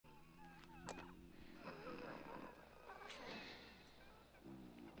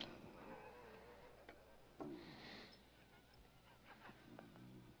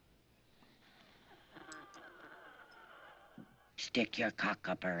stick your cock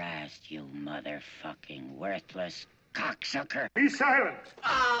up her ass, you motherfucking worthless cocksucker. Be silent!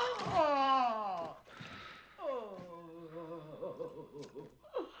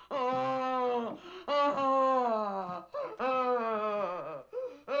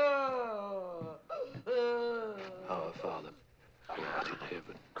 Our Father, who art in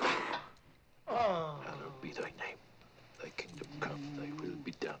heaven, hallowed be thy name. Thy kingdom come, thy will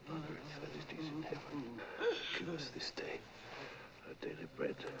be done on earth as it is in heaven. Give us this day our daily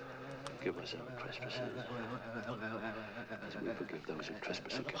bread. Forgive us our trespasses, as we forgive those who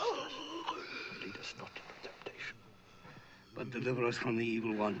trespass against us. And lead us not into temptation, but deliver us from the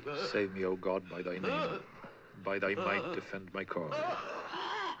evil one. Save me, O God, by thy name. By thy might defend my cause.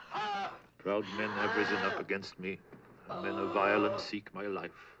 Proud men have risen up against me, and men of violence seek my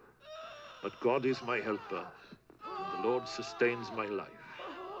life. But God is my helper, and the Lord sustains my life.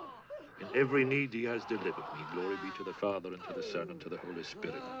 In every need he has delivered me. Glory be to the Father, and to the Son, and to the Holy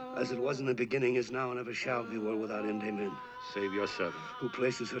Spirit. As it was in the beginning, is now, and ever shall be, world without end. Amen. Save your servant. Who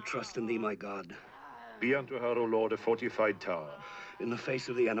places her trust in thee, my God. Be unto her, O Lord, a fortified tower. In the face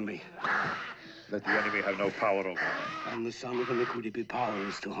of the enemy. Let the enemy have no power over her. And the son of iniquity be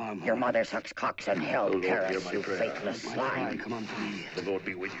powerless to harm her. Your mother sucks cocks in hell, O Lord, hear Paris, my you prayer. faithless Let my cry swine. come unto thee, The Lord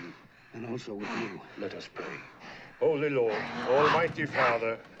be with you. and also with you. Let us pray. Holy Lord, Almighty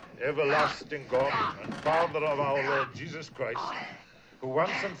Father, everlasting God, and Father of our Lord Jesus Christ, who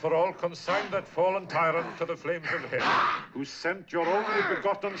once and for all consigned that fallen tyrant to the flames of hell, who sent your only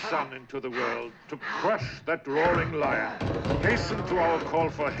begotten Son into the world to crush that roaring lion, hasten to our call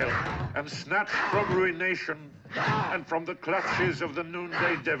for help, and snatch from ruination and from the clutches of the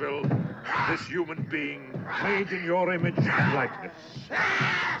noonday devil this human being made in your image and likeness.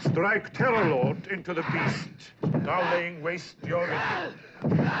 Strike terror, Lord, into the beast, now laying waste your image.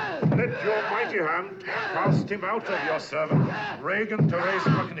 Let your mighty hand cast him out of your servant, Regan Therese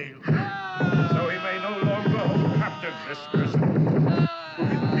McNeil, so he may no longer hold captive this person,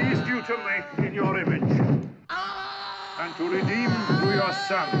 whom it pleased you to make in your image, and to redeem through your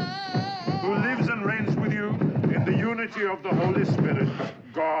Son, who lives and reigns with you in the unity of the Holy Spirit,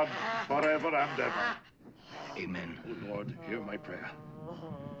 God, forever and ever. Amen. O Lord, hear my prayer.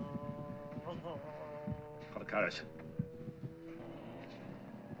 Father Karras.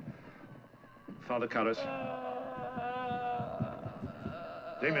 Father Karras.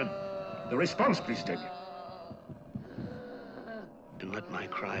 Damien, the response, please, Damien. And let my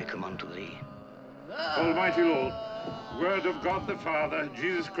cry come unto thee. Almighty Lord, Word of God the Father,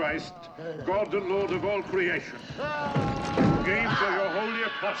 Jesus Christ, God and Lord of all creation, gave to your holy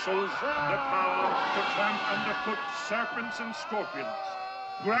apostles the power to tramp underfoot serpents and scorpions.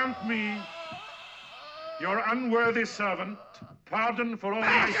 Grant me, your unworthy servant, pardon for all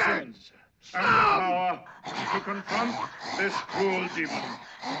my sins, and the power to confront this cruel demon.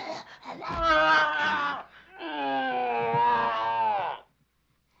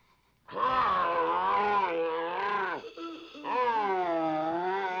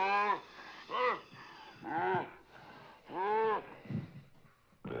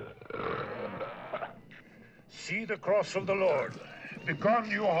 See the cross of the Lord. Begone,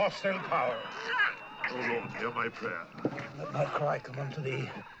 you hostile power. O Lord, hear my prayer. Let my cry come unto thee.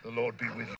 The Lord be with you.